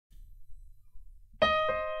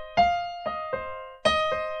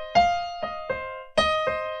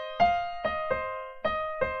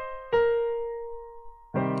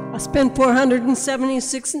I spent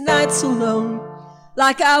 476 nights alone,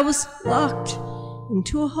 like I was locked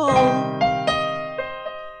into a hole,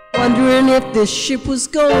 wondering if this ship was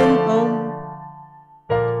going home.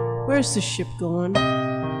 Where's the ship going?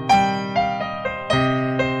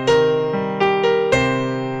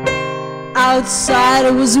 Outside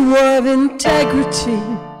it was a war of integrity.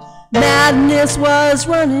 Madness was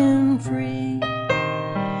running free.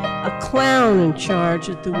 A clown in charge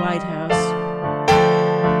at the White House,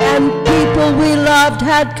 and people we loved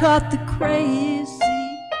had caught the crazy.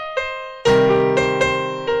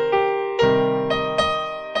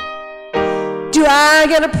 Do I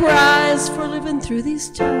get a prize for living through these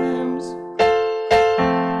times?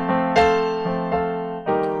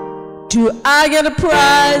 Do I get a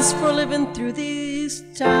prize for living through these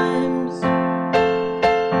times?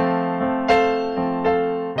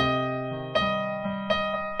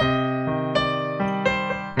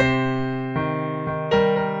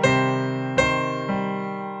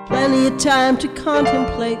 Plenty of time to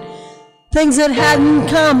contemplate things that hadn't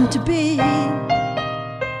come to be.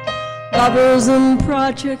 Lovers and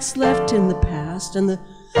projects left in the past, and the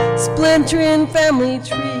splintering family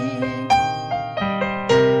tree.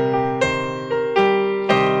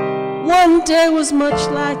 One day was much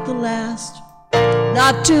like the last,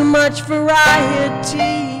 not too much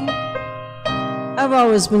variety. I've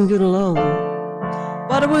always been good alone,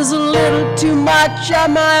 but it was a little too much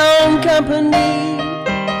of my own company.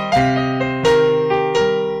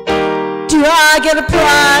 Do I get a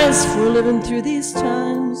prize for living through these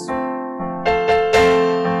times?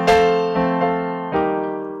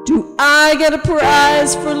 Do I get a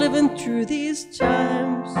prize for living through these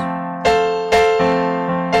times?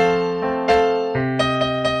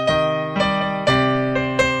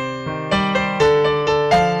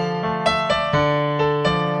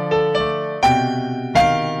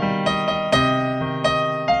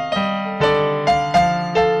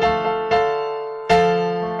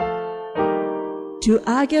 Do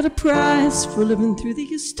I get a prize for living through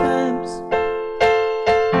these times?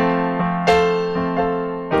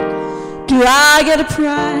 Do I get a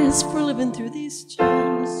prize for living through these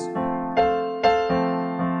times?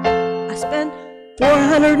 I spent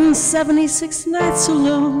 476 nights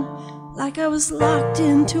alone, like I was locked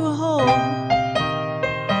into a hole,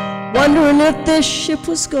 wondering if this ship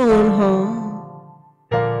was going home.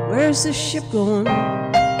 Where's this ship going?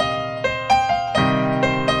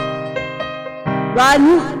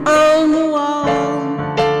 Writing on the wall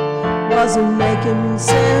wasn't making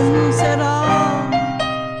sense at all.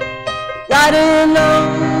 Writing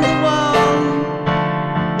on the wall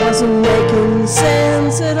wasn't making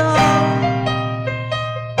sense at all.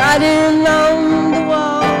 Writing on the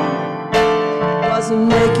wall wasn't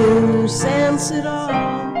making sense at all.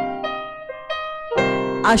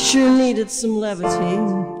 I sure needed some levity,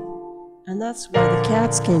 and that's where the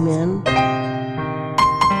cats came in.